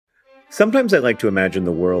Sometimes I like to imagine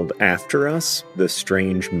the world after us, the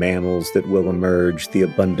strange mammals that will emerge, the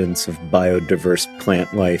abundance of biodiverse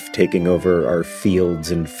plant life taking over our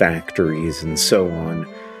fields and factories, and so on.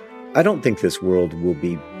 I don't think this world will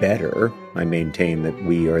be better. I maintain that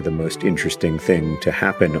we are the most interesting thing to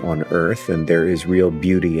happen on Earth, and there is real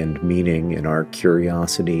beauty and meaning in our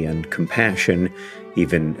curiosity and compassion,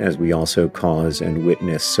 even as we also cause and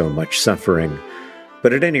witness so much suffering.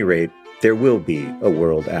 But at any rate, there will be a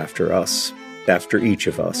world after us, after each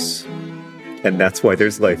of us. And that's why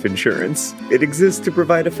there's life insurance. It exists to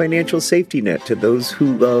provide a financial safety net to those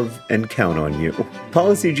who love and count on you.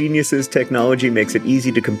 Policy Genius's technology makes it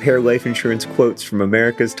easy to compare life insurance quotes from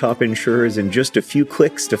America's top insurers in just a few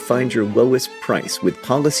clicks to find your lowest price. With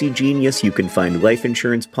Policy Genius, you can find life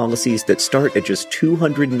insurance policies that start at just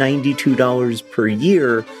 $292 per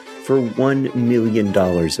year for $1 million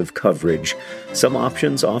of coverage. Some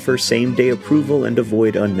options offer same-day approval and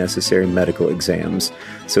avoid unnecessary medical exams.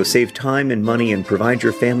 So save time and money and provide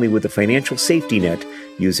your family with a financial safety net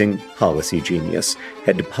using Policy Genius.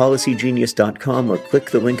 Head to policygenius.com or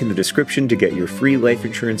click the link in the description to get your free life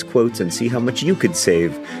insurance quotes and see how much you could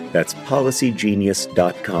save. That's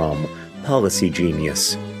policygenius.com. Policy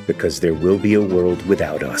Genius, because there will be a world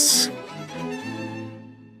without us.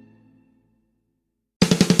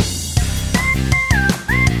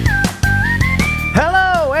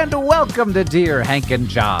 Welcome to Dear Hank and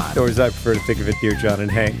John. Or as I prefer to think of it, Dear John and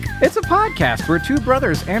Hank. It's a podcast where two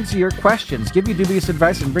brothers answer your questions, give you dubious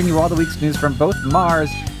advice, and bring you all the week's news from both Mars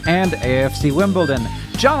and AFC Wimbledon.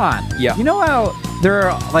 John, yeah. You know how there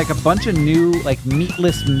are like a bunch of new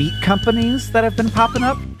meatless meat companies that have been popping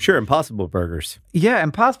up? Sure, Impossible Burgers. Yeah,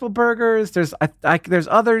 Impossible Burgers. There's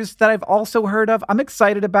others that I've also heard of. I'm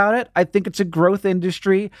excited about it. I think it's a growth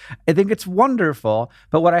industry. I think it's wonderful.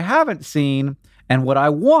 But what I haven't seen and what I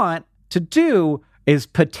want to do is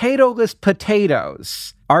potato-less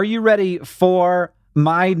potatoes. Are you ready for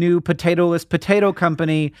my new potato-less potato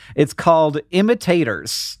company? It's called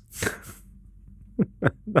Imitators.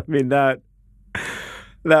 I mean, that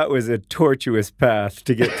was a tortuous path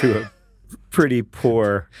to get to a pretty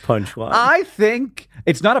poor punchline. I think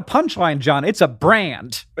it's not a punchline, John. It's a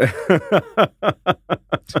brand.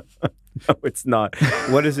 No, it's not.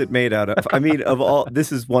 What is it made out of? I mean,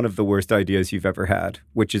 this is one of the worst ideas you've ever had,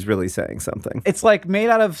 which is really saying something. It's like made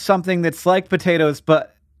out of something that's like potatoes,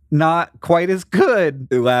 but not quite as good.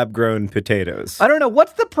 Lab-grown potatoes. I don't know.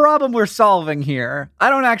 What's the problem we're solving here?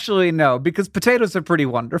 I don't actually know, because potatoes are pretty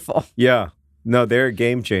wonderful. Yeah. No, they're a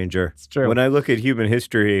game changer. It's true. When I look at human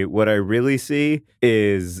history, what I really see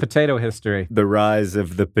is potato history. The rise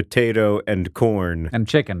of the potato and corn. And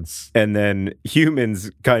chickens. And then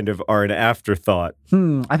humans kind of are an afterthought.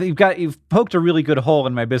 I think you've poked a really good hole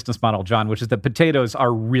in my business model, John, which is that potatoes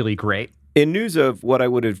are really great. In news of what I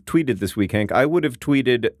would have tweeted this week, Hank, I would have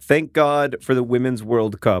tweeted, thank God for the Women's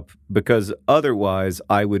World Cup, because otherwise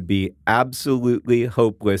I would be absolutely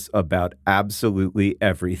hopeless about absolutely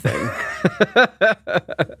everything.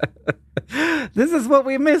 This is what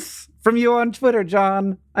we miss from you on Twitter,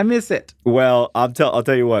 John. I miss it. Well, I'll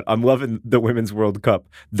tell you what, I'm loving the Women's World Cup.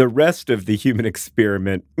 The rest of the human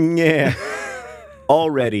experiment, yeah.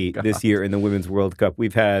 Already this year in the Women's World Cup,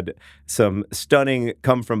 we've had some stunning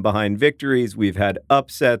come-from-behind victories. We've had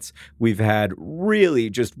upsets. We've had really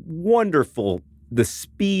just wonderful, the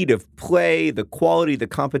speed of play, the quality, the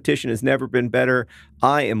competition has never been better.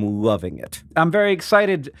 I am loving it. I'm very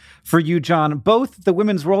excited for you, John. Both the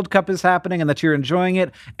Women's World Cup is happening and that you're enjoying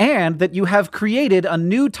it, and that you have created a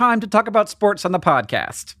new time to talk about sports on the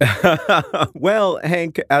podcast. Well,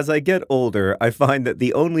 Hank, as I get older, I find that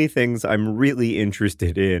the only things I'm really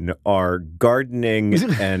interested in are gardening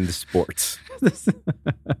and sports.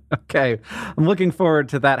 Okay. I'm looking forward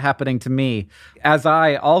to that happening to me as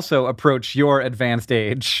I also approach your advanced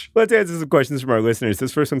age. Let's answer some questions from our listeners.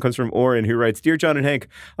 This first one comes from Oren, who writes, Dear John and Hank,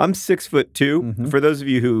 I'm 6'2". Mm-hmm. For those of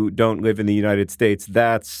you who don't live in the United States,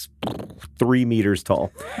 that's 3 meters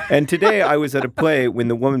tall. And today I was at a play when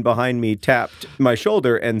the woman behind me tapped my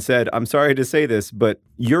shoulder and said, I'm sorry to say this, but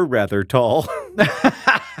you're rather tall.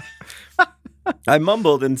 I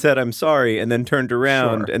mumbled and said, I'm sorry, and then turned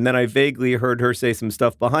around, and then I vaguely heard her say some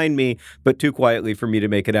stuff behind me, but too quietly for me to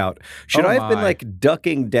make it out. Should I have been,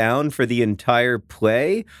 ducking down for the entire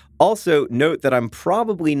play? Also, note that I'm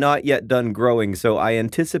probably not yet done growing, so I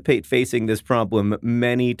anticipate facing this problem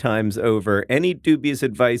many times over. Any dubious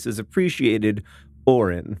advice is appreciated.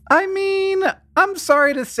 Oren. I mean, I'm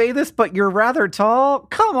sorry to say this, but you're rather tall.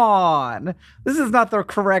 Come on. This is not the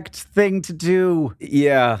correct thing to do.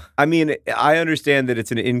 Yeah. I mean, I understand that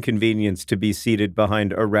it's an inconvenience to be seated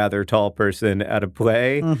behind a rather tall person at a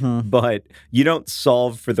play, but you don't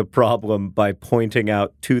solve for the problem by pointing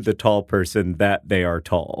out to the tall person that they are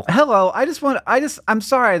tall. Hello, I'm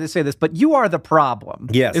sorry to say this, but you are the problem.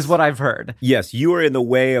 Yes. Is what I've heard. Yes, you are in the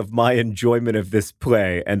way of my enjoyment of this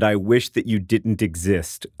play, and I wish that you didn't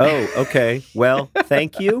exist. Oh, okay. Well,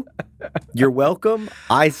 thank you. You're welcome.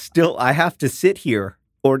 I have to sit here,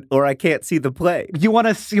 or I can't see the play. You want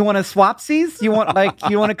to swapsies? You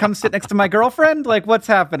want to come sit next to my girlfriend? Like, what's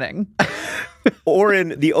happening?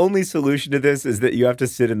 Oren, the only solution to this is that you have to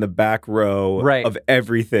sit in the back row of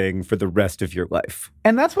everything for the rest of your life.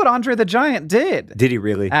 And that's what Andre the Giant did. Did he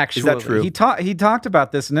really? Actually, is that true? He talked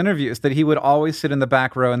about this in interviews, that he would always sit in the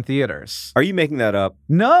back row in theaters. Are you making that up?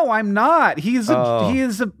 No, I'm not. He is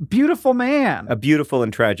a beautiful man. A beautiful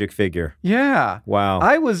and tragic figure. Yeah. Wow.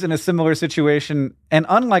 I was in a similar situation, and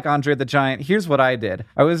unlike Andre the Giant, here's what I did.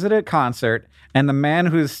 I was at a concert, and the man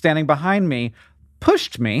who's standing behind me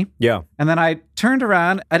pushed me. Yeah. And then I turned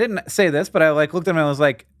around. I didn't say this, but I looked at him and I was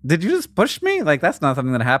like, did you just push me? Like, that's not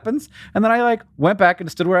something that happens. And then I went back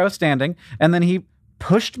and stood where I was standing. And then he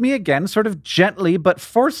pushed me again, sort of gently but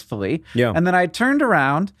forcefully. Yeah. And then I turned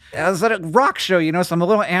around. I was at a rock show, so I'm a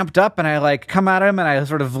little amped up, and I come at him and I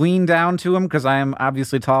sort of lean down to him because I am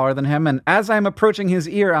obviously taller than him. And as I'm approaching his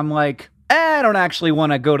ear, I'm like, I don't actually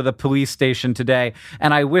want to go to the police station today.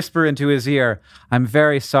 And I whisper into his ear, I'm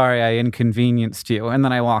very sorry I inconvenienced you. And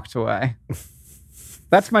then I walked away.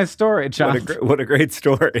 That's my story, John. What a great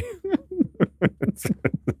story.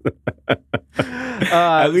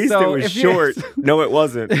 At least it was short. No, it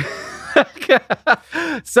wasn't.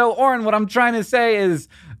 So, Oren, what I'm trying to say is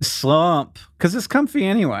slump, because it's comfy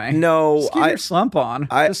anyway. No, just get your slump on.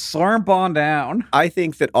 Just slurp on down. I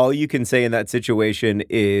think that all you can say in that situation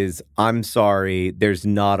is, I'm sorry, there's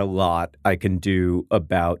not a lot I can do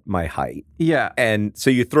about my height. Yeah. And so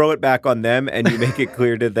you throw it back on them and you make it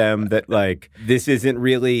clear to them that, this isn't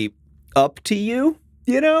really up to you,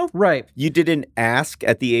 Right. You didn't ask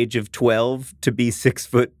at the age of 12 to be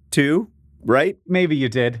 6'2", right? Maybe you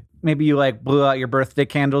did. Maybe you blew out your birthday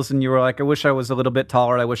candles and you were like, I wish I was a little bit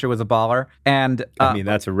taller. I wish I was a baller. And I mean,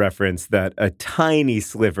 that's a reference that a tiny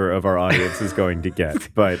sliver of our audience is going to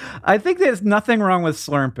get. But I think there's nothing wrong with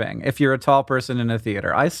slurping if you're a tall person in a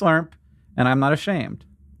theater. I slurp and I'm not ashamed.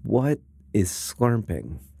 What is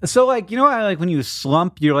slurping? So, when you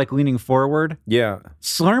slump, you're leaning forward. Yeah.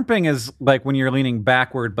 Slurping is when you're leaning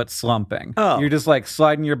backward, but slumping. Oh. You're just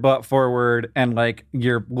sliding your butt forward and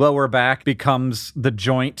your lower back becomes the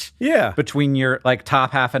joint between your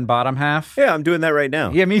top half and bottom half. Yeah, I'm doing that right now.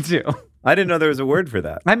 Yeah, me too. I didn't know there was a word for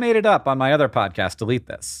that. I made it up on my other podcast, Delete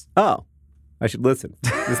This. Oh. I should listen.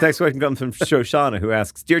 This next question comes from Shoshana, who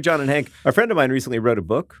asks, Dear John and Hank, a friend of mine recently wrote a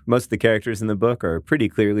book. Most of the characters in the book are pretty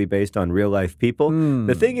clearly based on real-life people.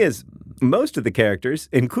 The thing is, most of the characters,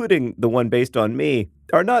 including the one based on me,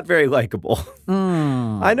 are not very likable.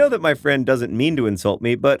 I know that my friend doesn't mean to insult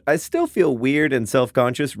me, but I still feel weird and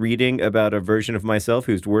self-conscious reading about a version of myself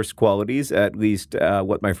whose worst qualities, at least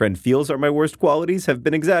what my friend feels are my worst qualities, have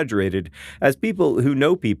been exaggerated. As people who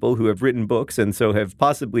know people who have written books and so have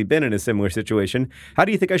possibly been in a similar situation, how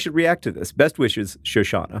do you think I should react to this? Best wishes,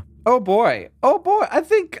 Shoshana. Oh boy. I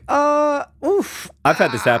think, I've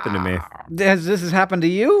had this happen to me. Has this happened to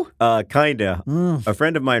you? Kinda. A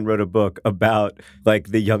friend of mine wrote a book about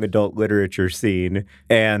the young adult literature scene.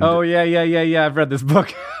 And oh, yeah. I've read this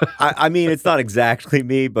book. I mean, it's not exactly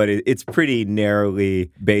me, but it's pretty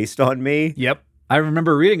narrowly based on me. Yep. I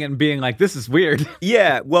remember reading it and being like, this is weird.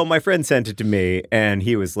 Yeah. Well, my friend sent it to me and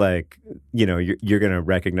he was like, you're going to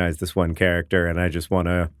recognize this one character and I just want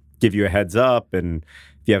to give you a heads up. And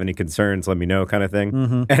if you have any concerns, let me know, kind of thing.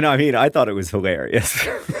 Mm-hmm. And I mean, I thought it was hilarious.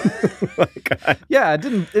 Yeah, it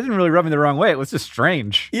didn't really rub me the wrong way. It was just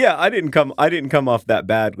strange. Yeah, I didn't come off that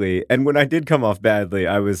badly. And when I did come off badly,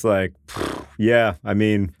 I was like, yeah, I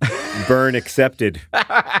mean, burn accepted.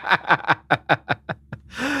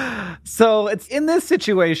 So it's in this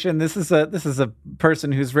situation. This is a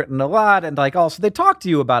person who's written a lot, and also they talk to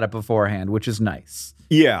you about it beforehand, which is nice.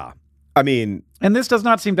 Yeah. I mean... And this does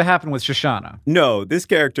not seem to happen with Shoshana. No, this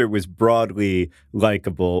character was broadly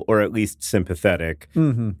likable, or at least sympathetic.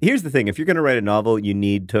 Mm-hmm. Here's the thing. If you're going to write a novel, you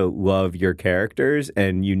need to love your characters,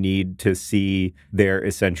 and you need to see their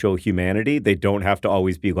essential humanity. They don't have to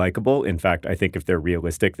always be likable. In fact, I think if they're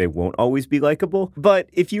realistic, they won't always be likable. But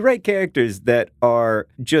if you write characters that are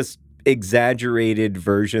just exaggerated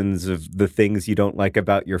versions of the things you don't like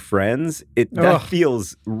about your friends, that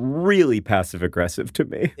feels really passive aggressive to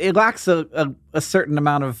me. It lacks a certain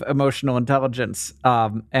amount of emotional intelligence,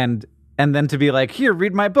 and then to be like, here,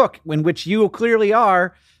 read my book, in which you clearly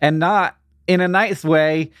are, and not in a nice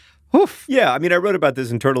way. Oof. Yeah, I mean, I wrote about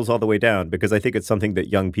this in Turtles All the Way Down because I think it's something that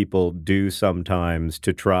young people do sometimes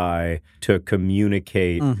to try to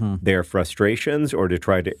communicate their frustrations or to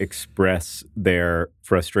try to express their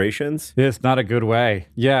frustrations. It's not a good way.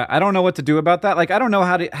 Yeah, I don't know what to do about that. Like, I don't know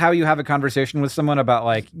how you have a conversation with someone about,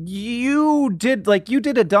 like, you did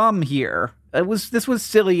a dumb here. This was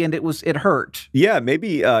silly and it hurt. Yeah,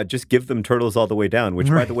 maybe just give them Turtles All the Way Down, which,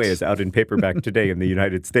 by the way, is out in paperback today in the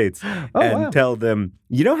United States. Tell them,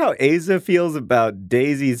 you know how Asa feels about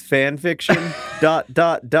Daisy's fan fiction? ... This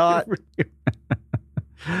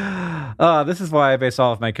is why I base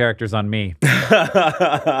all of my characters on me.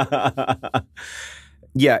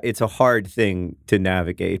 Yeah, it's a hard thing to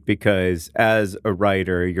navigate because as a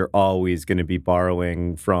writer, you're always going to be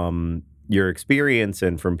borrowing from your experience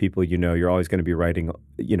and from people you know. You're always going to be writing,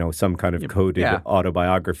 some kind of coded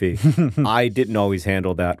autobiography. I didn't always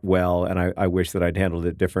handle that well, and I wish that I'd handled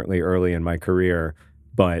it differently early in my career.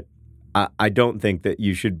 But I don't think that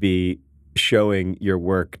you should be showing your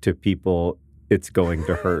work to people it's going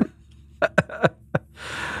to hurt.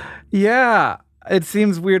 Yeah. It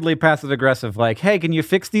seems weirdly passive-aggressive, like, hey, can you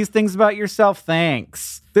fix these things about yourself?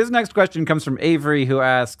 Thanks. This next question comes from Avery, who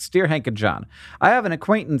asks, Dear Hank and John, I have an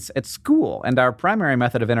acquaintance at school, and our primary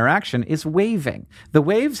method of interaction is waving. The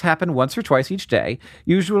waves happen once or twice each day,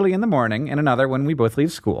 usually in the morning and another when we both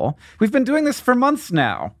leave school. We've been doing this for months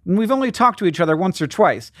now, and we've only talked to each other once or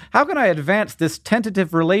twice. How can I advance this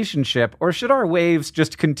tentative relationship, or should our waves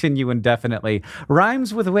just continue indefinitely?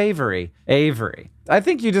 Rhymes with wavery. Avery. I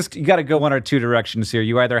think you got to go one or two directions here.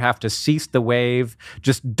 You either have to cease the wave,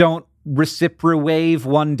 just don't reciprowave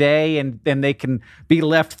one day, and then they can be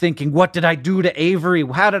left thinking, what did I do to Avery?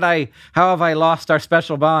 How have I lost our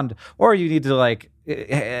special bond? Or you need to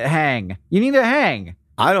hang. You need to hang.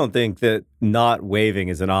 I don't think that not waving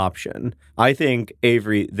is an option. I think,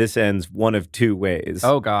 Avery, this ends one of two ways.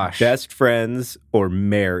 Oh, gosh. Best friends or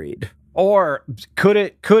married. Or could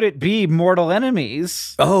it be mortal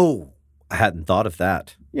enemies? Oh, I hadn't thought of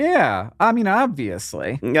that. Yeah, I mean,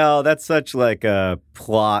 obviously. No, that's such like a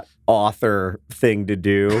plot author thing to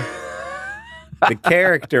do. The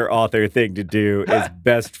character author thing to do is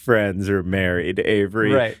best friends or married,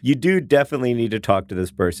 Avery. Right. You do definitely need to talk to this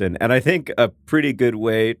person. And I think a pretty good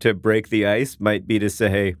way to break the ice might be to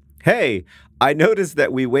say, hey, I noticed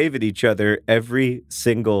that we wave at each other every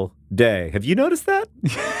single day. Have you noticed that?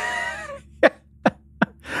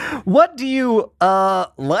 What do you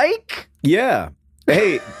like? Yeah.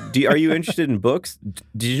 Hey, are you interested in books?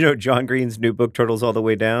 Did you know John Green's new book, Turtles All the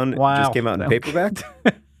Way Down, just came out in paperback?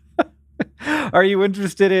 Are you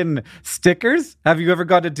interested in stickers? Have you ever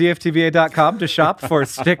gone to dftba.com to shop for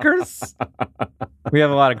stickers? We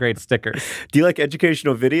have a lot of great stickers. Do you like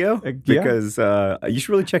educational video? Because you should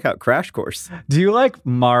really check out Crash Course. Do you like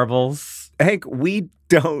marbles? Hank, we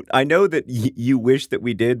don't. I know that you wish that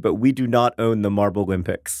we did, but we do not own the Marble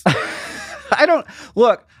Olympics. I don't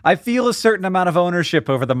look. I feel a certain amount of ownership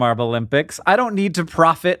over the Marble Olympics. I don't need to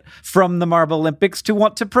profit from the Marble Olympics to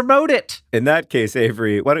want to promote it. In that case,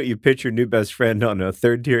 Avery, why don't you pitch your new best friend on a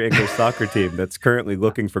third-tier English soccer team that's currently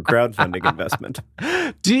looking for crowdfunding investment?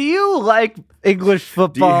 Do you like English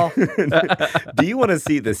football? Do you want to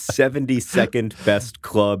see the 72nd best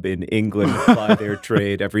club in England ply their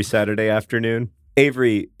trade every Saturday afternoon?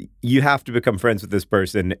 Avery, you have to become friends with this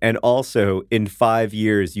person. And also, in 5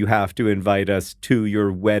 years, you have to invite us to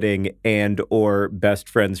your wedding and or best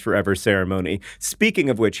friends forever ceremony. Speaking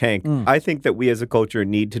of which, Hank, I think that we as a culture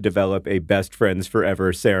need to develop a best friends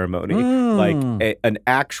forever ceremony. Like an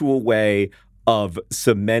actual way of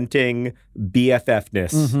cementing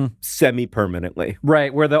BFF-ness semi-permanently.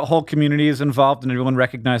 Right, where the whole community is involved and everyone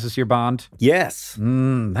recognizes your bond. Yes.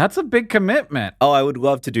 That's a big commitment. Oh, I would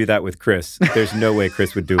love to do that with Chris. There's no way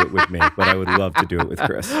Chris would do it with me, but I would love to do it with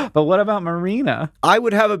Chris. But what about Marina? I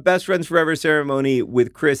would have a Best Friends Forever ceremony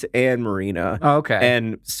with Chris and Marina. Okay.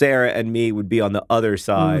 And Sarah and me would be on the other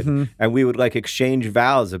side, and we would exchange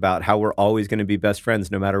vows about how we're always going to be best friends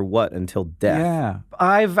no matter what until death. Yeah.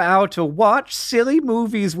 I vow to watch silly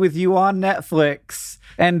movies with you on Netflix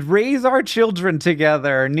and raise our children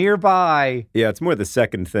together nearby. Yeah, it's more the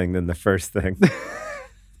second thing than the first thing.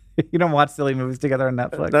 You don't watch silly movies together on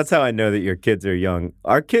Netflix? That's how I know that your kids are young.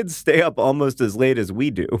 Our kids stay up almost as late as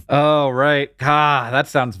we do. Oh, right. That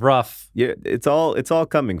sounds rough. Yeah, it's all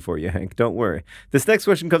coming for you, Hank. Don't worry. This next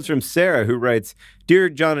question comes from Sarah, who writes, Dear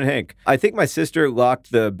John and Hank, I think my sister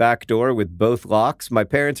locked the back door with both locks. My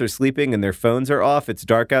parents are sleeping and their phones are off. It's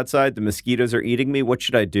dark outside. The mosquitoes are eating me. What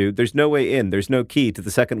should I do? There's no way in. There's no key to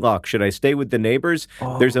the second lock. Should I stay with the neighbors?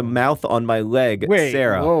 Oh. There's a mouth on my leg. Wait,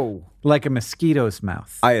 Sarah. Whoa. Like a mosquito's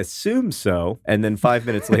mouth. I assume so. And then 5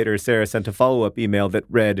 minutes later, Sarah sent a follow-up email that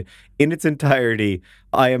read, in its entirety,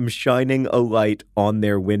 I am shining a light on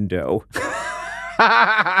their window.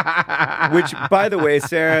 Which, by the way,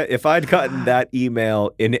 Sarah, if I'd gotten that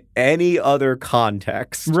email in any other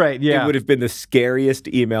context, right, yeah, it would have been the scariest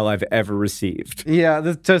email I've ever received. Yeah,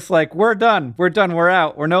 it's just like, we're done, we're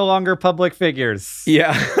out, we're no longer public figures.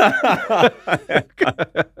 Yeah.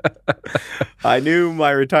 I knew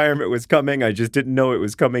my retirement was coming. I just didn't know it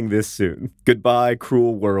was coming this soon. Goodbye,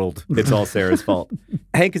 cruel world. It's all Sarah's fault.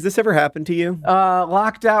 Hank, has this ever happened to you?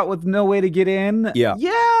 Locked out with no way to get in? Yeah.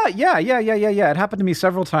 Yeah. It happened to me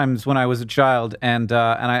several times when I was a child, and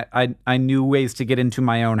I knew ways to get into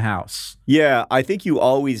my own house. Yeah, I think you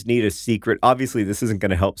always need a secret. Obviously, this isn't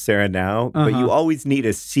going to help Sarah now, but you always need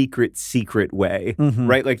a secret way,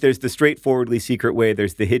 right? Like there's the straightforwardly secret way,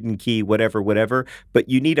 there's the hidden key, whatever, but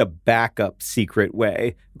you need a backup secret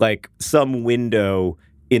way, like some window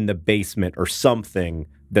in the basement or something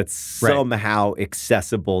that's somehow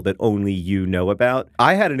accessible that only you know about.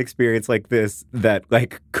 I had an experience like this that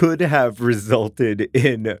like could have resulted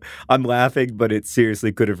in, I'm laughing, but it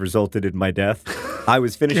seriously could have resulted in my death. I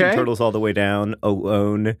was finishing Turtles All the Way Down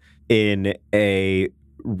alone in a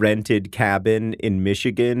rented cabin in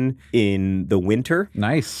Michigan in the winter.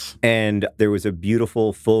 Nice. And there was a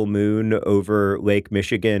beautiful full moon over Lake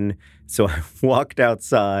Michigan. So I walked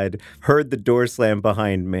outside, heard the door slam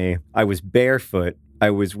behind me. I was barefoot. I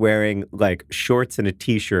was wearing like shorts and a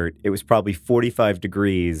t-shirt. It was probably 45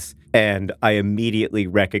 degrees. And I immediately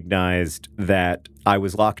recognized that I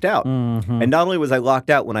was locked out. And not only was I locked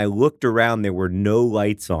out, when I looked around, there were no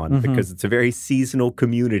lights on because it's a very seasonal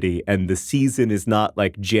community and the season is not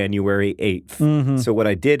like January 8th. So what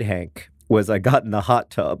I did, Hank, was I got in the hot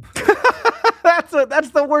tub.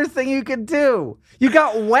 That's the worst thing you could do. You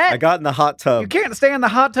got wet. I got in the hot tub. You can't stay in the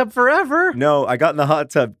hot tub forever. No, I got in the hot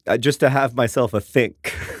tub just to have myself a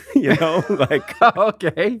think, you know, like.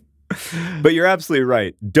 Okay. But you're absolutely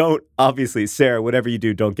right. Don't, obviously, Sarah, whatever you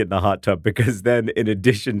do, don't get in the hot tub because then in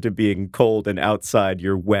addition to being cold and outside,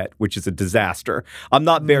 you're wet, which is a disaster. I'm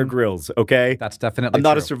not Bear Grylls, okay? That's definitely I'm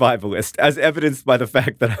not true. a survivalist, as evidenced by the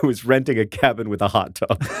fact that I was renting a cabin with a hot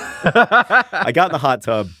tub. I got in the hot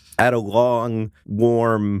tub, had a long,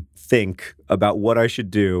 warm think about what I should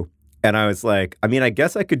do. And I was like, I mean, I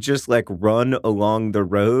guess I could just like run along the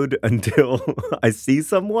road until I see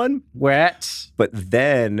someone. Wet. But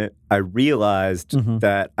then I realized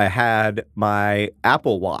that I had my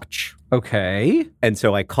Apple Watch. Okay. And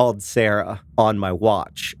so I called Sarah on my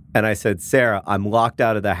watch. And I said, Sarah, I'm locked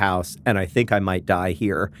out of the house and I think I might die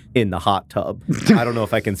here in the hot tub. I don't know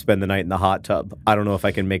if I can spend the night in the hot tub. I don't know if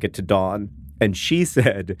I can make it to dawn. And she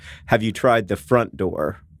said, have you tried the front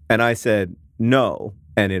door? And I said, no.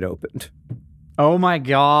 And it opened. Oh my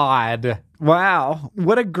God. Wow.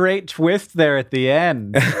 What a great twist there at the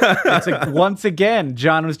end. It's like, once again,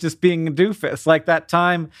 John was just being a doofus. Like that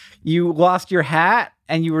time you lost your hat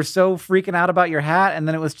and you were so freaking out about your hat. And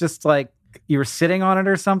then it was just like you were sitting on it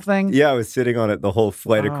or something. Yeah, I was sitting on it the whole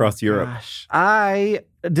flight across Europe. Gosh. I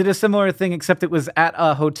did a similar thing, except it was at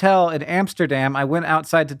a hotel in Amsterdam. I went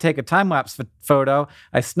outside to take a time-lapse photo.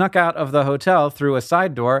 I snuck out of the hotel through a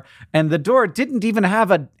side door, and the door didn't even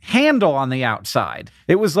have a handle on the outside.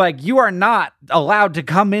 It was like, you are not allowed to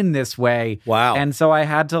come in this way. Wow. And so I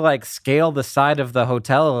had to like scale the side of the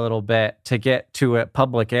hotel a little bit to get to a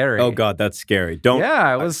public area. Oh God, that's scary. Don't.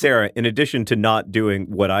 Yeah, it was. Sarah, in addition to not doing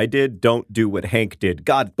what I did, don't do what Hank did.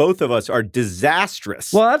 God, both of us are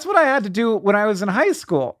disastrous. Well, that's what I had to do when I was in high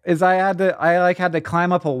school. Is I had to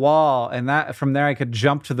climb up a wall, and that from there I could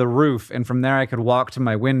jump to the roof, and from there I could walk to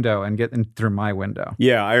my window and get in through my window.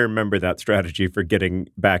 Yeah, I remember that strategy for getting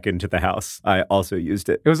back into the house. I also used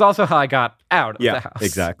it. It was also how I got out of the house. Yeah,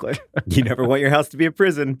 exactly. You never want your house to be a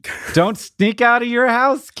prison. Don't sneak out of your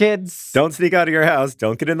house, kids. Don't sneak out of your house.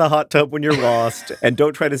 Don't get in the hot tub when you're lost. And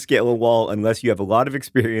don't try to scale a wall unless you have a lot of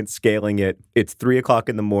experience scaling it. It's 3:00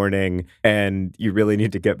 in the morning, and you really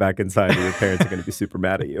need to get back inside, or your parents are going to be super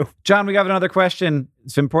mad at you. John, we have another question.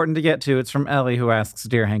 It's important to get to. It's from Ellie, who asks,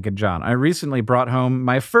 Dear Hank and John, I recently brought home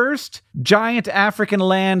my first giant African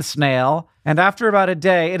land snail, and after about a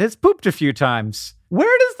day, it has pooped a few times.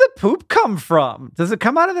 Where does the poop come from? Does it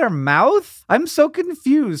come out of their mouth? I'm so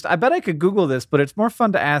confused. I bet I could Google this, but it's more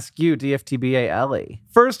fun to ask you, DFTBA Ellie.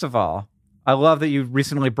 First of all, I love that you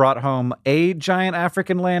recently brought home a giant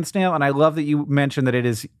African land snail, and I love that you mentioned that it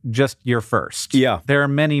is just your first. Yeah. There are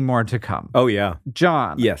many more to come. Oh, yeah.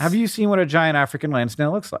 John, Yes. have you seen what a giant African land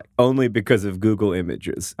snail looks like? Only because of Google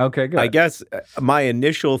Images. Okay, good. I guess my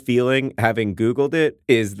initial feeling, having Googled it,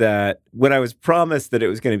 is that when I was promised that it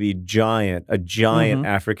was going to be a giant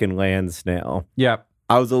African land snail, Yep.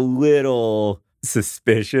 I was a little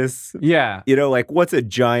suspicious. Yeah. You know, like, what's a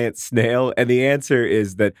giant snail? And the answer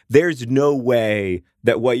is that there's no way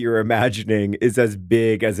that what you're imagining is as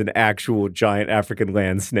big as an actual giant African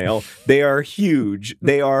land snail. They are huge.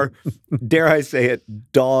 They are, dare I say it,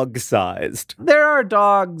 dog-sized. There are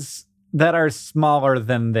dogs that are smaller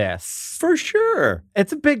than this. For sure.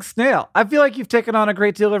 It's a big snail. I feel like you've taken on a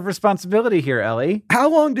great deal of responsibility here, Ellie. How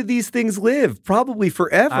long do these things live? Probably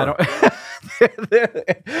forever. I don't...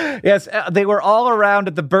 Yes, they were all around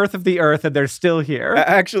at the birth of the earth, and they're still here.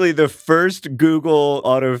 Actually, the first Google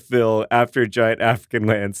autofill after giant African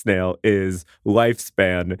land snail is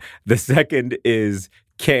lifespan. The second is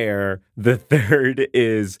care. The third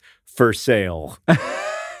is for sale.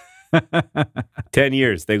 10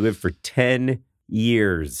 years. They live for 10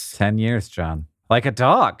 years. 10 years, John. Like a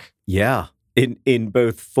dog. Yeah. In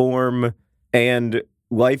both form and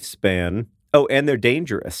lifespan. Oh, and they're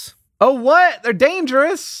dangerous. Oh, what? They're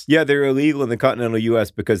dangerous? Yeah, they're illegal in the continental U.S.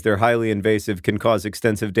 because they're highly invasive, can cause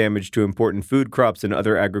extensive damage to important food crops and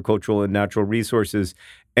other agricultural and natural resources,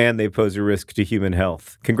 and they pose a risk to human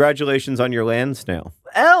health. Congratulations on your land snail.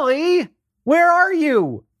 Ellie, where are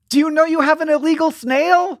you? Do you know you have an illegal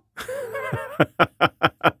snail?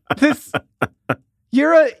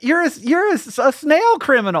 You're a snail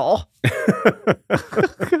criminal.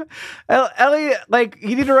 Ellie, like,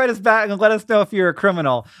 you need to write us back and let us know if you're a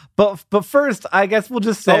criminal. But first, I guess we'll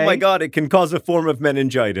just say, oh my God, it can cause a form of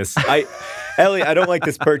meningitis. Ellie, I don't like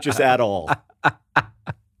this purchase at all.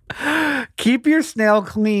 Keep your snail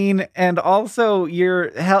clean, and also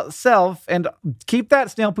yourself, and keep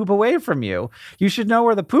that snail poop away from you. You should know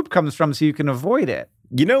where the poop comes from so you can avoid it.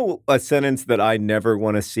 You know a sentence that I never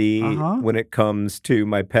want to see when it comes to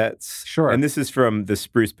my pets? Sure. And this is from the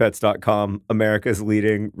sprucepets.com, America's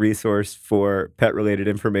leading resource for pet-related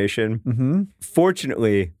information. Mm-hmm.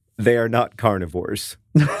 Fortunately, they are not carnivores.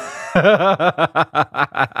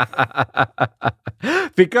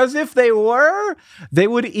 Because if they were, they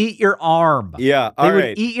would eat your arm. Yeah, They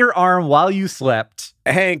would eat your arm while you slept.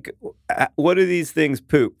 Hank, what do these things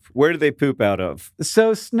poop? Where do they poop out of?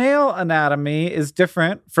 So snail anatomy is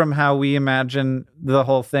different from how we imagine the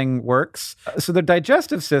whole thing works. So their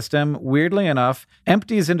digestive system, weirdly enough,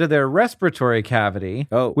 empties into their respiratory cavity,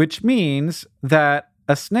 which means that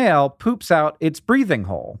a snail poops out its breathing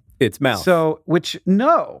hole. Its mouth. So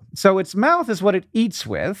its mouth is what it eats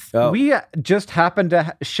with. Oh. We just happen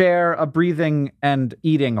to share a breathing and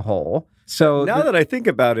eating hole. So now that I think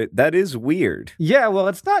about it, that is weird. Yeah, well,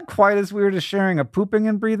 it's not quite as weird as sharing a pooping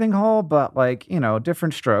and breathing hole, but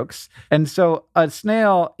different strokes. And so a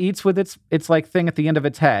snail eats with its like thing at the end of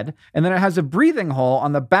its head, and then it has a breathing hole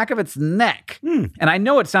on the back of its neck. And I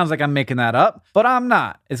know it sounds like I'm making that up, but I'm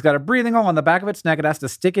not. It's got a breathing hole on the back of its neck. It has to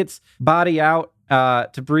stick its body out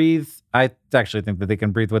to breathe. I actually think that they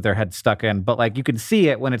can breathe with their head stuck in, but you can see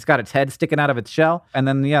it when it's got its head sticking out of its shell, and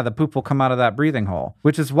then the poop will come out of that breathing hole,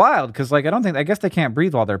 which is wild because I guess they can't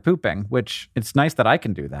breathe while they're pooping, which it's nice that I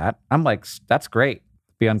can do that. I'm like, that's great.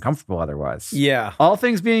 Be uncomfortable otherwise. Yeah. All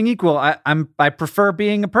things being equal, I prefer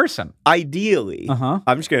being a person. Ideally,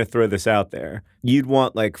 I'm just going to throw this out there. You'd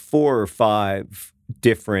want 4 or 5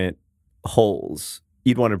 different holes.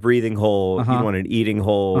 You'd want a breathing hole. You'd want an eating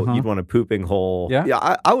hole. You'd want a pooping hole.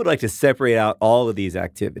 Yeah. I would like to separate out all of these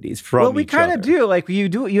activities from each other. Well, we kind of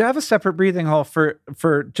do. You have a separate breathing hole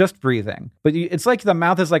for just breathing, but it's like the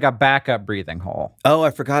mouth is like a backup breathing hole. Oh, I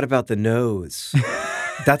forgot about the nose.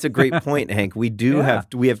 That's a great point, Hank. We have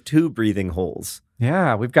 2 breathing holes.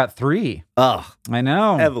 Yeah, we've got 3. Ugh. I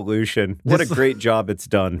know. Evolution. What a great job it's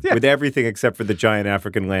done with everything except for the giant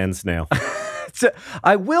African land snail. So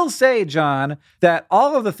I will say, John, that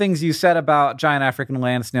all of the things you said about giant African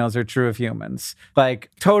land snails are true of humans.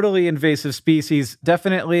 Totally invasive species,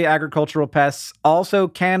 definitely agricultural pests, also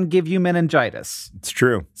can give you meningitis. It's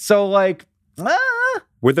true. So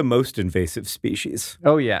we're the most invasive species.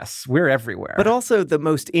 Oh, yes. We're everywhere. But also the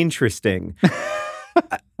most interesting.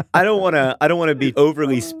 I don't want to be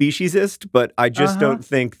overly speciesist, but I just don't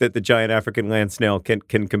think that the giant African land snail can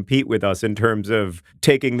compete with us in terms of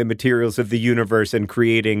taking the materials of the universe and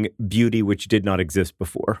creating beauty which did not exist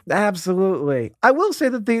before. Absolutely. I will say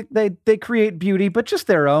that they create beauty, but just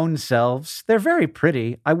their own selves. They're very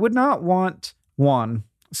pretty. I would not want one.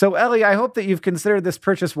 So, Ellie, I hope that you've considered this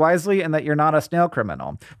purchase wisely and that you're not a snail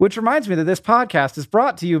criminal. Which reminds me that this podcast is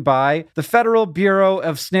brought to you by the Federal Bureau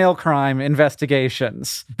of Snail Crime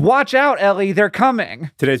Investigations. Watch out, Ellie, they're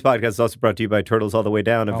coming. Today's podcast is also brought to you by Turtles All the Way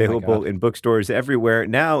Down, available in bookstores everywhere,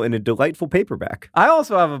 now in a delightful paperback. I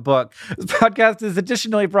also have a book. This podcast is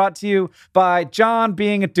additionally brought to you by John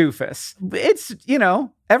Being a Doofus. It's,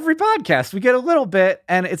 every podcast, we get a little bit,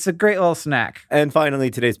 and it's a great little snack. And finally,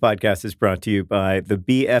 today's podcast is brought to you by the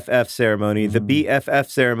BFF ceremony. The BFF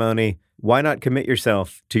ceremony. Why not commit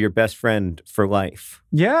yourself to your best friend for life?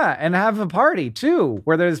 Yeah, and have a party, too,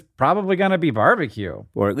 where there's probably going to be barbecue.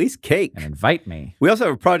 Or at least cake. And invite me. We also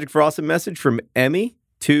have a Project for Awesome message from Emmy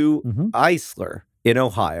to Eisler in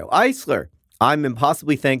Ohio. Eisler, I'm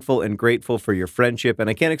impossibly thankful and grateful for your friendship, and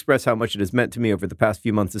I can't express how much it has meant to me over the past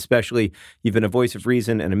few months especially. You've been a voice of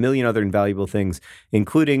reason and a million other invaluable things,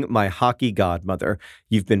 including my hockey godmother.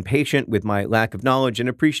 You've been patient with my lack of knowledge and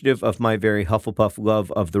appreciative of my very Hufflepuff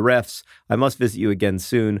love of the refs. I must visit you again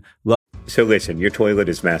soon. So listen, your toilet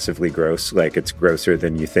is massively gross, like it's grosser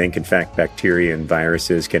than you think. In fact, bacteria and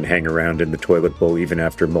viruses can hang around in the toilet bowl even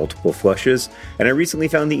after multiple flushes. And I recently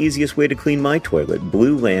found the easiest way to clean my toilet,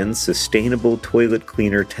 Blue Land's sustainable toilet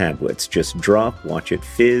cleaner tablets. Just drop, watch it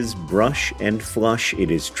fizz, brush, and flush.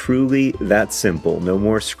 It is truly that simple. No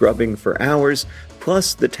more scrubbing for hours.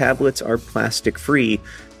 Plus, the tablets are plastic-free.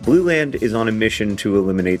 Blue Land is on a mission to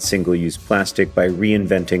eliminate single-use plastic by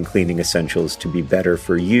reinventing cleaning essentials to be better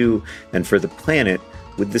for you and for the planet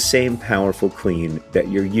with the same powerful clean that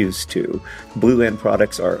you're used to. Blue Land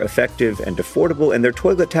products are effective and affordable, and their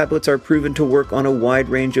toilet tablets are proven to work on a wide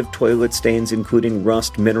range of toilet stains, including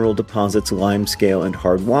rust, mineral deposits, limescale, and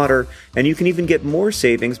hard water. And you can even get more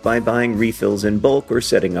savings by buying refills in bulk or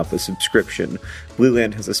setting up a subscription. Blue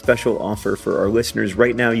Land has a special offer for our listeners.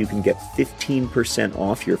 Right now, you can get 15%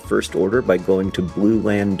 off your first order by going to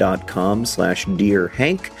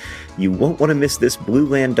blueland.com/DearHank. You won't want to miss this,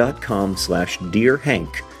 blueland.com/DearHank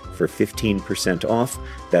for 15% off.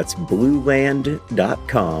 That's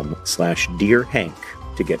blueland.com/DearHank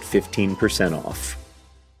to get 15% off.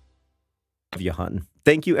 Love you, hun.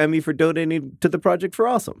 Thank you, Emmy, for donating to the Project for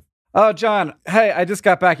Awesome. Oh, John, hey, I just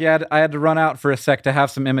got back. I had to run out for a sec to have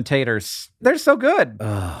some imitators. They're so good.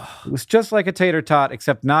 It was just like a tater tot,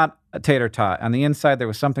 except not a tater tot. On the inside, there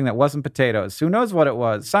was something that wasn't potatoes. Who knows what it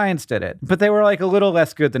was? Science did it. But they were like a little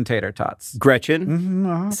less good than tater tots.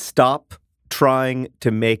 Gretchen, stop trying to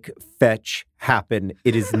make fetch happen.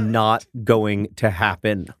 It is not going to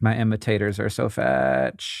happen. My imitators are so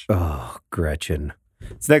fetch. Oh, Gretchen.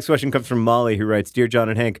 This next question comes from Molly, who writes, Dear John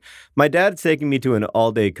and Hank, my dad's taking me to an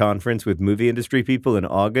all-day conference with movie industry people in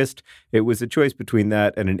August. It was a choice between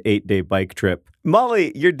that and an 8-day bike trip.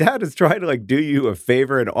 Molly, your dad is trying to do you a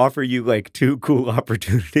favor and offer you two cool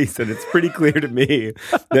opportunities. And it's pretty clear to me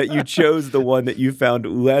that you chose the one that you found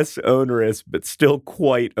less onerous, but still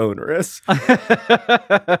quite onerous.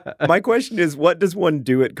 My question is, what does one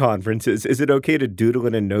do at conferences? Is it okay to doodle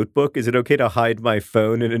in a notebook? Is it okay to hide my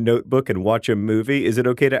phone in a notebook and watch a movie? Is it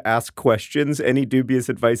okay to ask questions? Any dubious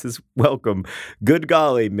advice is welcome. Good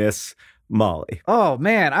golly, Miss Molly. Oh,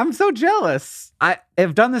 man, I'm so jealous. I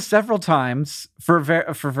have done this several times for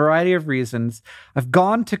a variety of reasons. I've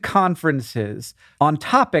gone to conferences on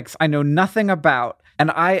topics I know nothing about,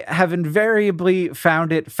 and I have invariably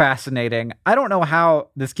found it fascinating. I don't know how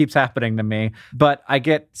this keeps happening to me, but I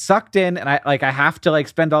get sucked in, and I have to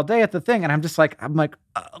spend all day at the thing, and I'm like,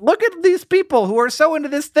 look at these people who are so into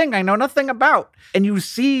this thing I know nothing about. And you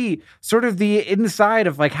see sort of the inside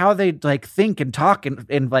of how they think and talk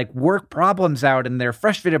and work problems out, and they're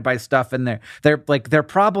frustrated by stuff, and their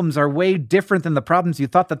problems are way different than the problems you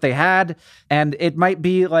thought that they had. And it might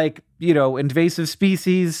be invasive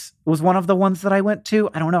species was one of the ones that I went to.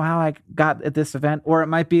 I don't know how I got at this event. Or it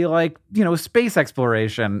might be space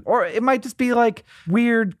exploration, or it might just be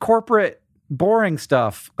weird corporate boring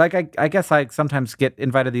stuff. I guess I sometimes get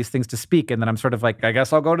invited to these things to speak, and then I'm sort of I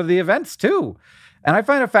guess I'll go to the events too. And I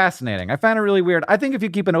find it fascinating. I find it really weird. I think if you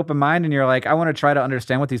keep an open mind and you're I want to try to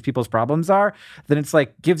understand what these people's problems are, then it's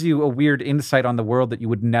gives you a weird insight on the world that you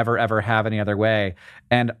would never, ever have any other way.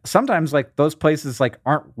 And sometimes those places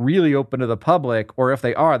aren't really open to the public, or if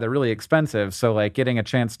they are, they're really expensive. So getting a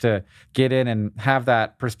chance to get in and have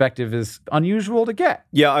that perspective is unusual to get.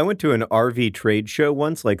 Yeah, I went to an RV trade show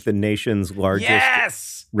once, the nation's largest.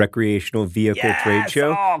 Yes! recreational vehicle trade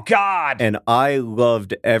show. Oh, God. And I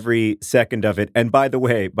loved every second of it. And by the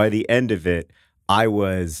way, by the end of it, I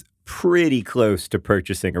was pretty close to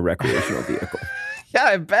purchasing a recreational vehicle. Yeah,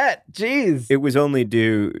 I bet. Jeez. It was only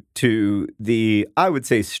due to the, I would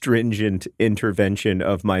say, stringent intervention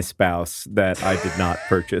of my spouse that I did not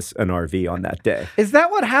purchase an RV on that day. Is that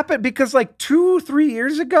what happened? Because like 2-3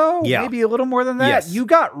 years ago, maybe a little more than that, Yes. you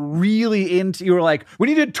got really into, you were like, we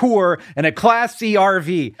need a tour and a Class C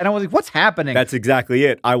RV. And I was like, what's happening? That's exactly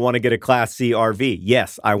it. I want to get a Class C RV.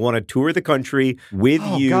 Yes, I want to tour the country with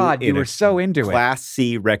you. God, you in were a so into it. Class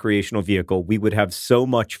C recreational vehicle. We would have so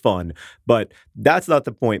much fun. But that's not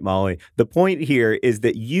the point, Molly. The point here is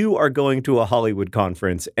that you are going to a Hollywood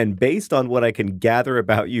conference, and based on what I can gather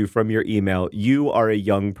about you from your email, you are a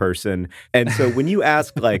young person. And so when you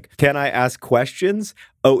ask, like, can I ask questions?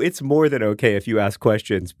 Oh, it's more than okay if you ask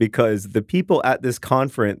questions, because the people at this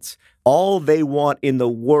conference, all they want in the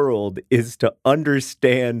world is to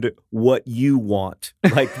understand what you want.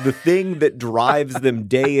 Like the thing that drives them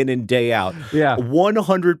day in and day out. Yeah.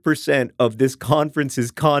 100% of this conference's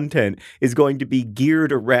content is going to be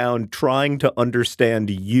geared around trying to understand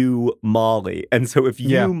you, Molly. And so if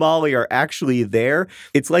you, Molly, are actually there,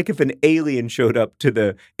 it's like if an alien showed up to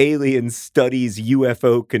the Alien Studies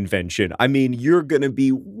UFO convention. I mean, you're going to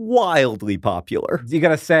be wildly popular. You got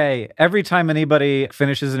to say, every time anybody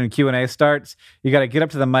finishes and a Q&A starts, you got to get up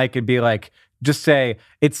to the mic and be like, just say,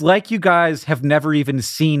 it's like you guys have never even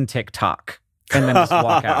seen TikTok. And then just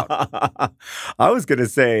walk out. I was going to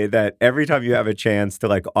say that every time you have a chance to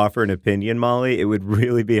like offer an opinion, Molly, it would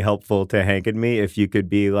really be helpful to Hank and me if you could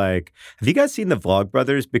be like, have you guys seen the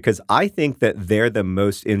Vlogbrothers? Because I think that they're the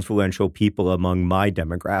most influential people among my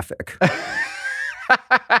demographic.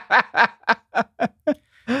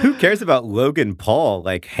 Who cares about Logan Paul?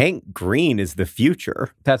 Like, Hank Green is the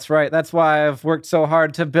future. That's right. That's why I've worked so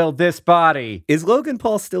hard to build this body. Is Logan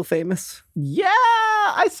Paul still famous? Yeah,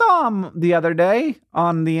 I saw him the other day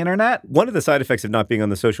on the internet. One of the side effects of not being on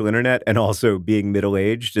the social internet and also being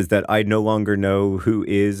middle-aged is that I no longer know who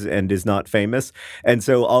is and is not famous. And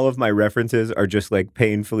so all of my references are just like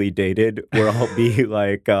painfully dated, where I'll be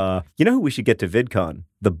like, you know who we should get to VidCon?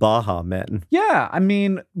 The Baha Men. Yeah, I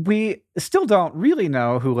mean, we still don't really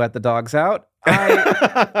know who let the dogs out.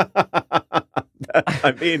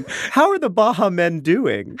 I mean, how are the Baha Men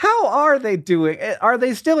doing? How are they doing? Are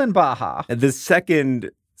they still in Baja? The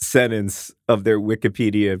second sentence of their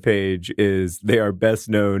Wikipedia page is they are best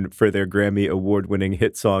known for their Grammy award-winning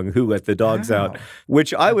hit song Who Let the Dogs Out,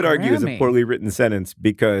 which I would argue is a poorly written sentence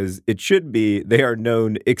because it should be they are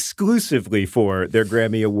known exclusively for their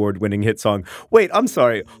Grammy award-winning hit song. Wait, I'm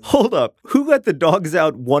sorry. Hold up. Who Let the Dogs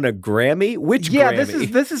Out won a Grammy? Which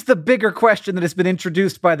Grammy? This is the bigger question that has been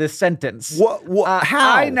introduced by this sentence. What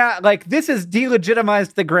how? This has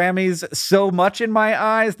delegitimized the Grammys so much in my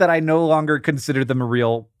eyes that I no longer consider them a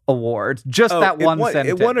real award. Just that one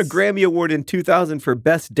sentence. It won a Grammy Award in 2000 for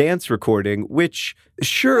Best Dance Recording, which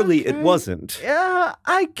surely it wasn't. Yeah,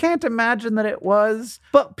 I can't imagine that it was,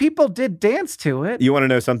 but people did dance to it. You want to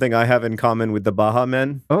know something I have in common with the Baha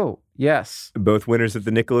Men? Oh, yes. Both winners of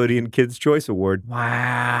the Nickelodeon Kids' Choice Award.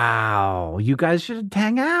 Wow. You guys should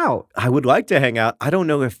hang out. I would like to hang out. I don't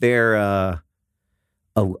know if they're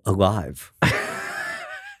alive.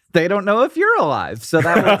 They don't know if you're alive, so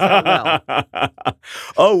that works out well.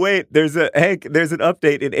 Oh, wait, there's an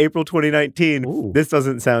update in April 2019. Ooh. This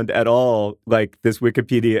doesn't sound at all like this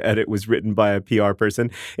Wikipedia edit was written by a PR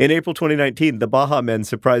person. In April 2019, the Baha Men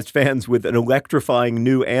surprised fans with an electrifying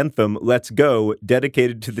new anthem, Let's Go,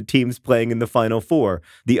 dedicated to the teams playing in the Final Four.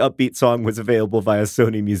 The upbeat song was available via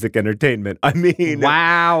Sony Music Entertainment. I mean,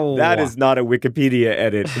 wow. That is not a Wikipedia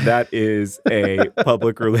edit. That is a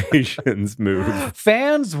public relations move.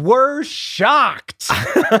 Fans were shocked.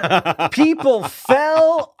 People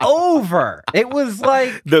fell over. It was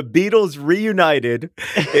like the Beatles reunited,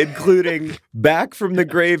 including back from the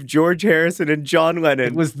grave George Harrison and John Lennon.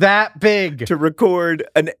 It was that big to record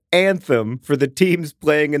an anthem for the teams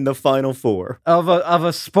playing in the Final Four of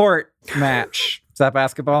a sport match. Is that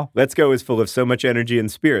basketball? Let's Go is full of so much energy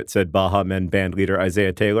and spirit, said Baha Men band leader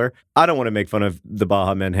Isaiah Taylor. I don't want to make fun of the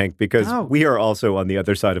Baha Men, Hank, because we are also on the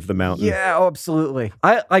other side of the mountain. Yeah, absolutely.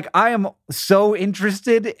 I am so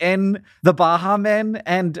interested in the Baha Men,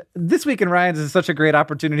 and This Week in Ryan's is such a great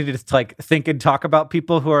opportunity to just like think and talk about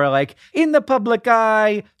people who are like in the public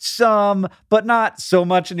eye, some, but not so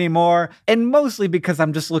much anymore. And mostly because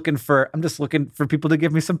I'm just looking for people to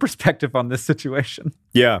give me some perspective on this situation.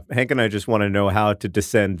 Yeah, Hank and I just want to know how to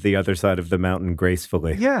descend the other side of the mountain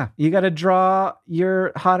gracefully. Yeah, you got to draw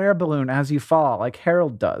your hot air balloon as you fall, like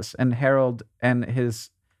Harold does, and Harold and his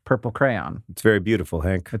Purple Crayon. It's very beautiful,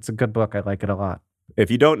 Hank. It's a good book. I like it a lot. If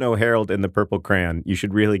you don't know Harold and the Purple Crayon, you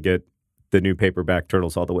should really get the new paperback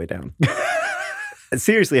Turtles All the Way Down.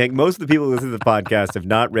 Seriously, Hank, most of the people who listen to the podcast have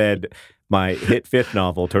not read my hit fifth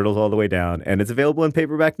novel, Turtles All the Way Down, and it's available in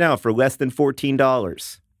paperback now for less than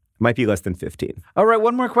 $14. Might be less than 15. All right,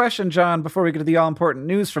 one more question, John, before we get to the all-important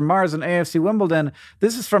news from Mars and AFC Wimbledon.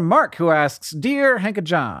 This is from Mark, who asks, Dear Hank and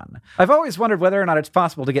John, I've always wondered whether or not it's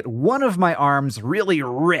possible to get one of my arms really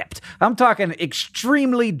ripped. I'm talking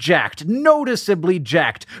extremely jacked, noticeably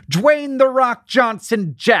jacked, Dwayne "The Rock"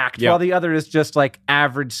 Johnson jacked, while the other is just like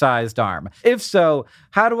average-sized arm. If so,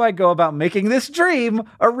 how do I go about making this dream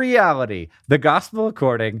a reality? The Gospel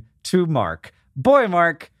according to Mark. Boy,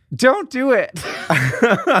 Mark, don't do it.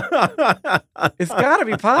 It's got to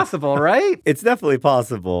be possible, right? It's definitely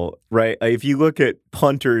possible, right? If you look at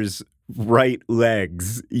punters' right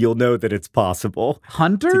legs, you'll know that it's possible.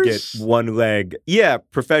 Hunters? To get one leg. Yeah,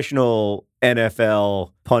 professional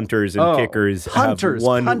NFL punters and kickers have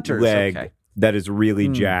one leg that is really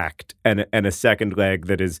jacked and a second leg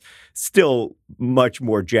that is still much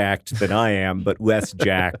more jacked than I am, but less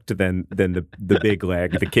jacked than the big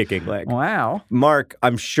leg, the kicking leg. Wow. Mark,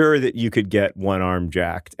 I'm sure that you could get one arm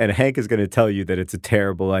jacked, and Hank is going to tell you that it's a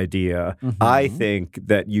terrible idea. Mm-hmm. I think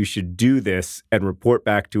that you should do this and report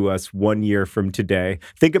back to us 1 year from today.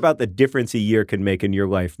 Think about the difference a year can make in your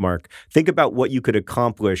life, Mark. Think about what you could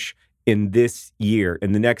accomplish in this year,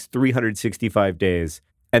 in the next 365 days.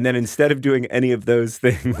 And then instead of doing any of those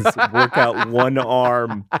things, work out one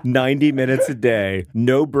arm 90 minutes a day,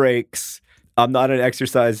 no breaks. I'm not an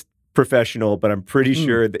exercise professional, but I'm pretty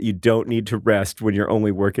sure that you don't need to rest when you're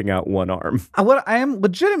only working out one arm. What I am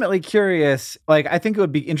legitimately curious, I think it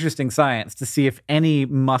would be interesting science to see if any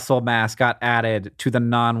muscle mass got added to the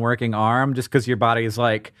non-working arm, just because your body is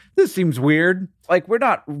like, this seems weird. We're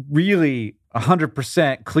not really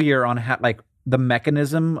 100% clear on how, the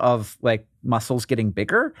mechanism of muscles getting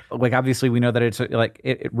bigger. Obviously we know that it's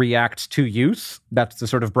it reacts to use. That's the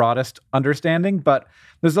sort of broadest understanding, but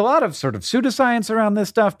there's a lot of sort of pseudoscience around this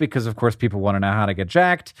stuff because of course people want to know how to get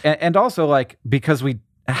jacked. And also because we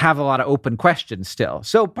have a lot of open questions still.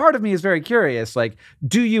 So part of me is very curious,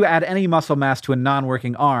 do you add any muscle mass to a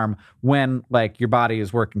non-working arm when your body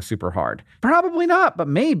is working super hard? Probably not, but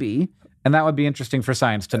maybe. And that would be interesting for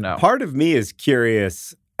science to know. Part of me is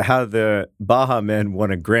curious how the Baha Men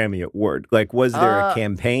won a Grammy award. Was there a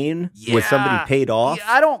campaign? Yeah. Was somebody paid off?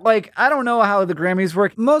 Yeah, I don't know how the Grammys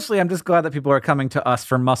work. Mostly I'm just glad that people are coming to us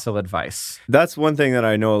for muscle advice. That's one thing that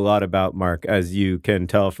I know a lot about, Mark, as you can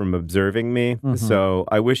tell from observing me. Mm-hmm. So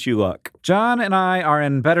I wish you luck. John and I are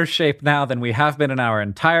in better shape now than we have been in our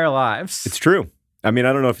entire lives. It's true. I mean,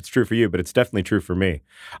 I don't know if it's true for you, but it's definitely true for me.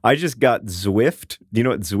 I just got Zwift. Do you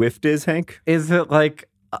know what Zwift is, Hank? Is it like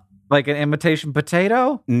an imitation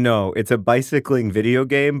potato? No, it's a bicycling video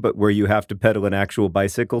game, but where you have to pedal an actual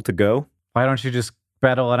bicycle to go. Why don't you just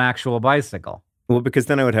pedal an actual bicycle? Well, because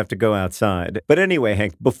then I would have to go outside. But anyway,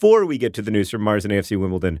 Hank, before we get to the news from Mars and AFC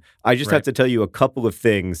Wimbledon, I just have to tell you a couple of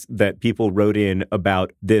things that people wrote in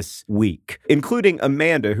about this week, including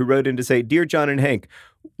Amanda, who wrote in to say, Dear John and Hank,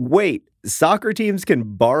 wait, soccer teams can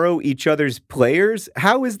borrow each other's players?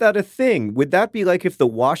 How is that a thing? Would that be like if the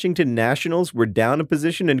Washington Nationals were down a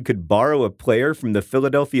position and could borrow a player from the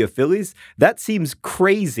Philadelphia Phillies? That seems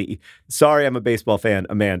crazy. Sorry, I'm a baseball fan,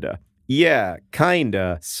 Amanda. Yeah,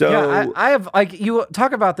 kinda. So yeah, I have you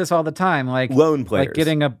talk about this all the time, loan players,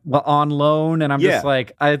 getting on loan, and I'm just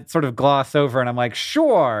I sort of gloss over, and I'm like,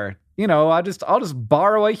 sure. I'll just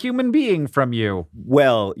borrow a human being from you.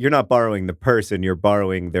 Well, you're not borrowing the person, you're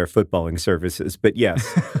borrowing their footballing services. But yes,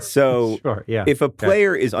 so sure, yeah. If a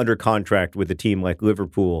player is under contract with a team like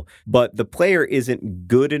Liverpool, but the player isn't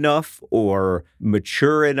good enough or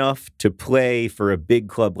mature enough to play for a big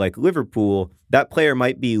club like Liverpool, that player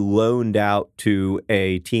might be loaned out to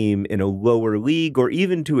a team in a lower league or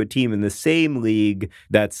even to a team in the same league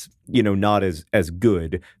that's, not as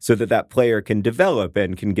good, so that player can develop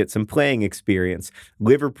and can get some playing experience.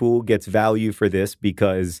 Liverpool gets value for this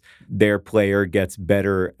because their player gets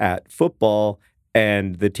better at football,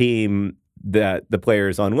 and the team that the player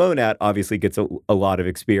is on loan at obviously gets a lot of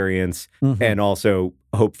experience and also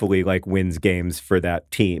hopefully wins games for that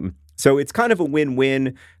team. So it's kind of a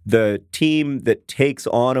win-win. The team that takes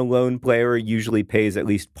on a loan player usually pays at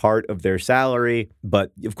least part of their salary,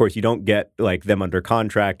 but of course you don't get them under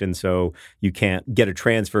contract, and so you can't get a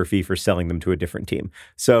transfer fee for selling them to a different team.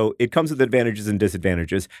 So it comes with advantages and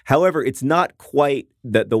disadvantages. However, it's not quite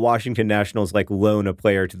that the Washington Nationals loan a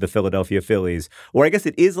player to the Philadelphia Phillies, or I guess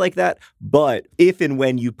it is like that, but if and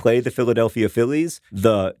when you play the Philadelphia Phillies,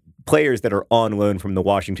 the players that are on loan from the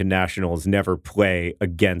Washington Nationals never play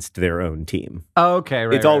against their own team. Okay,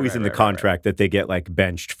 right. It's always in the contract that they get like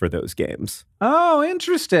benched for those games. Oh,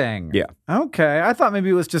 interesting. Yeah. Okay. I thought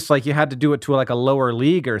maybe it was just like you had to do it to like a lower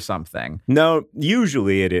league or something. No,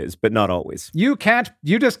 usually it is, but not always. You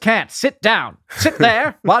just can't. Sit down. Sit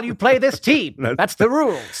there while you play this team. That's the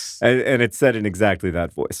rules. And it's said in exactly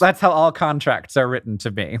that voice. That's how all contracts are written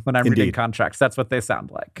to me when I'm reading contracts. That's what they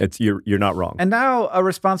sound like. You're not wrong. And now a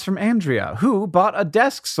response from Andrea, who bought a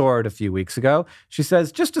desk sword a few weeks ago. She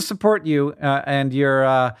says, just to support you and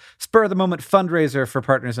your spur-of-the-moment fundraiser for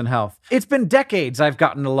Partners in Health. It's been decades I've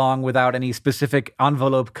gotten along without any specific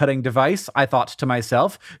envelope-cutting device. I thought to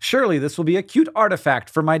myself, surely this will be a cute artifact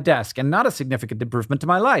for my desk and not a significant improvement to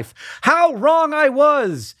my life. How wrong I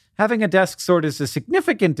was! Having a desk sword is a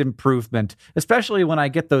significant improvement, especially when I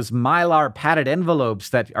get those Mylar padded envelopes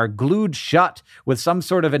that are glued shut with some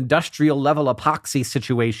sort of industrial level epoxy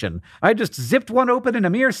situation. I just zipped one open in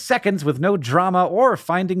a mere seconds with no drama or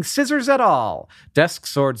finding scissors at all. Desk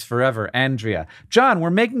swords forever, Andrea. John,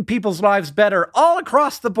 we're making people's lives better all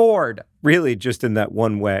across the board. Really, just in that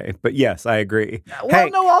one way. But yes, I agree.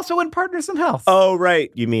 Well, no, also in Partners in Health. Oh,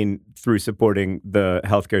 right. You mean through supporting the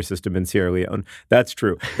healthcare system in Sierra Leone. That's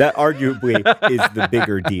true. That arguably is the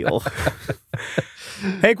bigger deal.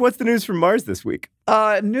 Hank, what's the news from Mars this week?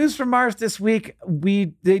 News from Mars this week.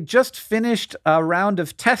 They just finished a round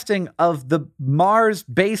of testing of the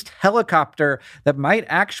Mars-based helicopter that might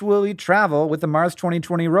actually travel with the Mars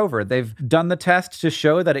 2020 rover. They've done the test to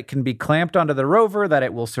show that it can be clamped onto the rover, that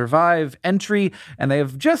it will survive entry, and they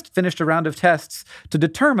have just finished a round of tests to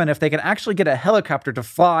determine if they can actually get a helicopter to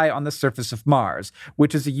fly on the surface of Mars,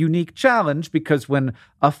 which is a unique challenge because when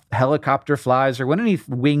a helicopter flies or when any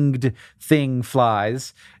winged thing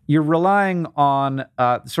flies, you're relying on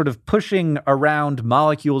sort of pushing around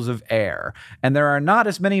molecules of air. And there are not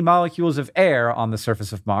as many molecules of air on the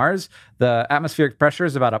surface of Mars. The atmospheric pressure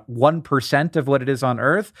is about 1% of what it is on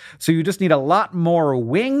Earth. So you just need a lot more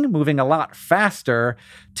wing moving a lot faster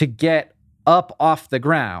to get up off the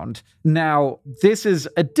ground. Now, this is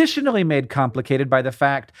additionally made complicated by the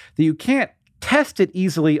fact that you can't test it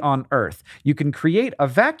easily on Earth. You can create a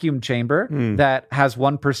vacuum chamber that has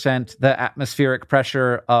 1% the atmospheric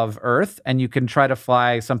pressure of Earth, and you can try to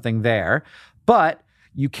fly something there. But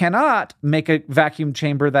you cannot make a vacuum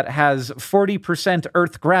chamber that has 40%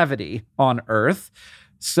 Earth gravity on Earth.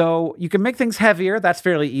 So you can make things heavier. That's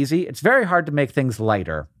fairly easy. It's very hard to make things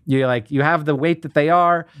lighter. You have the weight that they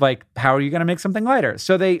are. Like, how are you going to make something lighter?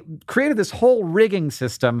 So they created this whole rigging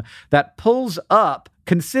system that pulls up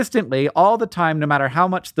consistently all the time, no matter how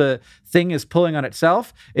much the thing is pulling on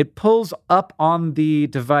itself. It pulls up on the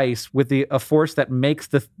device with a force that makes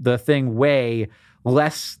the thing weigh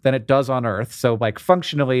less than it does on Earth. So, like,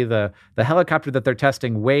 functionally, the helicopter that they're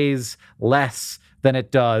testing weighs less than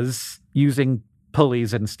it does using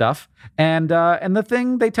pulleys and stuff. And the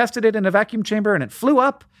thing, they tested it in a vacuum chamber and it flew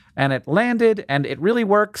up and it landed and it really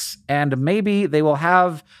works. And maybe they will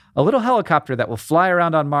have a little helicopter that will fly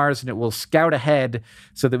around on Mars and it will scout ahead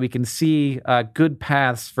so that we can see good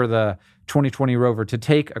paths for the 2020 rover to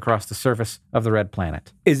take across the surface of the red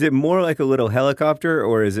planet. Is it more like a little helicopter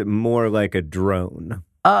or is it more like a drone?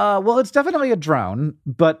 Well, it's definitely a drone,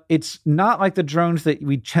 but it's not like the drones that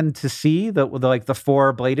we tend to see, the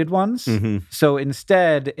four-bladed ones. Mm-hmm. So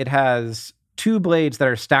instead, it has two blades that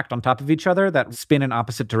are stacked on top of each other that spin in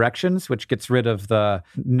opposite directions, which gets rid of the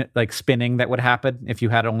spinning that would happen if you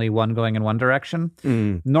had only one going in one direction.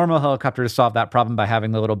 Normal helicopters solve that problem by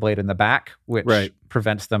having the little blade in the back, which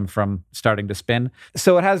prevents them from starting to spin.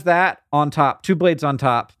 So it has that on top, two blades on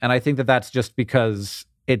top, and I think that that's just because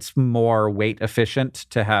it's more weight efficient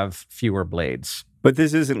to have fewer blades. But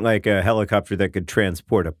this isn't like a helicopter that could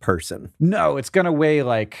transport a person. No, it's going to weigh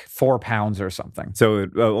like 4 pounds or something. So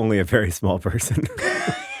only a very small person.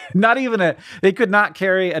 Not even they could not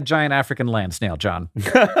carry a giant African land snail, John.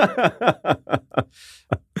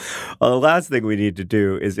 Well, the last thing we need to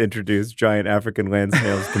do is introduce giant African land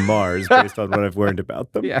snails to Mars based on what I've learned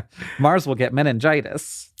about them. Yeah, Mars will get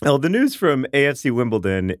meningitis. Well, the news from AFC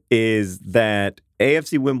Wimbledon is that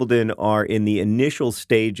AFC Wimbledon are in the initial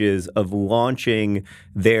stages of launching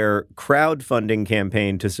their crowdfunding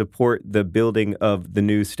campaign to support the building of the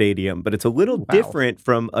new stadium. But it's a little different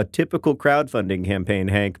from a typical crowdfunding campaign,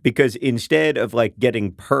 Hank, because instead of like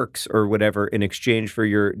getting perks or whatever in exchange for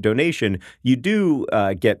your donation, you do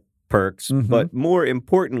get perks, but more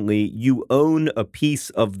importantly, you own a piece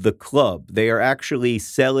of the club. They are actually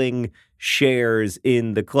selling shares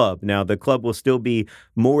in the club. Now, the club will still be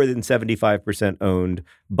more than 75% owned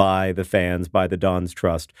by the fans, by the Dons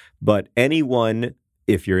Trust, but anyone,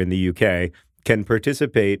 if you're in the UK, can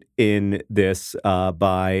participate in this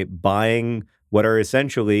by buying what are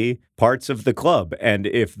essentially parts of the club. And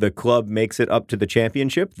if the club makes it up to the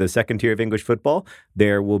championship, the second tier of English football,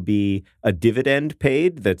 there will be a dividend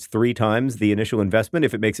paid that's 3 times the initial investment.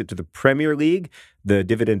 If it makes it to the Premier League, the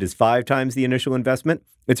dividend is 5 times the initial investment.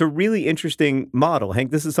 It's a really interesting model.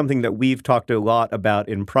 Hank, this is something that we've talked a lot about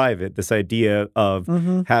in private, this idea of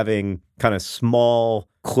having kind of small,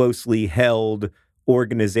 closely held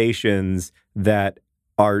organizations that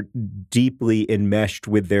are deeply enmeshed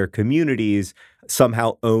with their communities,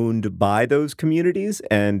 somehow owned by those communities.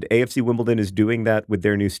 And AFC Wimbledon is doing that with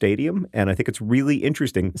their new stadium. And I think it's really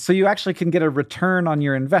interesting. So you actually can get a return on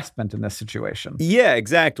your investment in this situation. Yeah,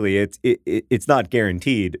 exactly. It's not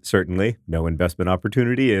guaranteed, certainly. No investment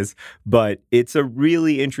opportunity is. But it's a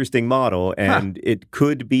really interesting model, and it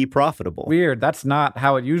could be profitable. Weird. That's not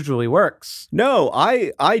how it usually works. No,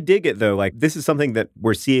 I dig it, though. Like, this is something that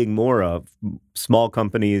we're seeing more of. Small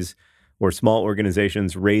companies or small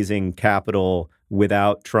organizations raising capital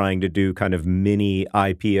without trying to do kind of mini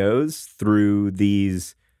IPOs through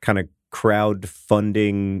these kind of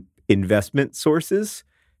crowdfunding investment sources.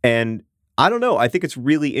 And I don't know. I think it's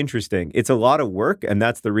really interesting. It's a lot of work, and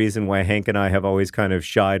that's the reason why Hank and I have always kind of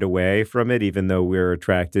shied away from it, even though we're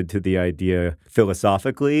attracted to the idea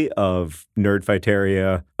philosophically of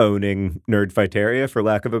Nerdfighteria owning Nerdfighteria, for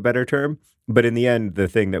lack of a better term. But in the end, the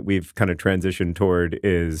thing that we've kind of transitioned toward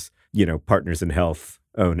is, Partners in Health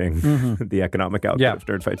owning the economic output of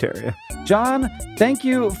Nerdfighteria. John, thank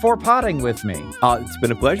you for potting with me. It's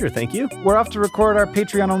been a pleasure. Thank you. We're off to record our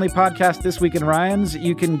Patreon-only podcast, This Week in Ryans.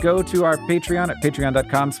 You can go to our Patreon at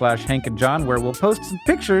patreon.com/HankandJohn, where we'll post some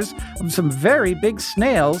pictures of some very big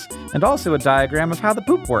snails and also a diagram of how the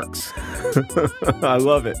poop works. I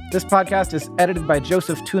love it. This podcast is edited by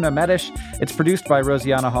Joseph Tuna Medish. It's produced by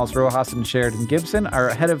Rosianna Halls-Rojas and Sheridan Gibson. Our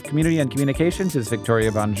head of community and communications is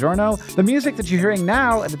Victoria Bongiorno. The music that you're hearing now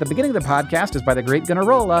and at the beginning of the podcast is by the great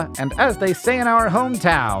Gunnarolla, and as they say in our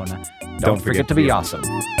hometown, don't forget to be awesome.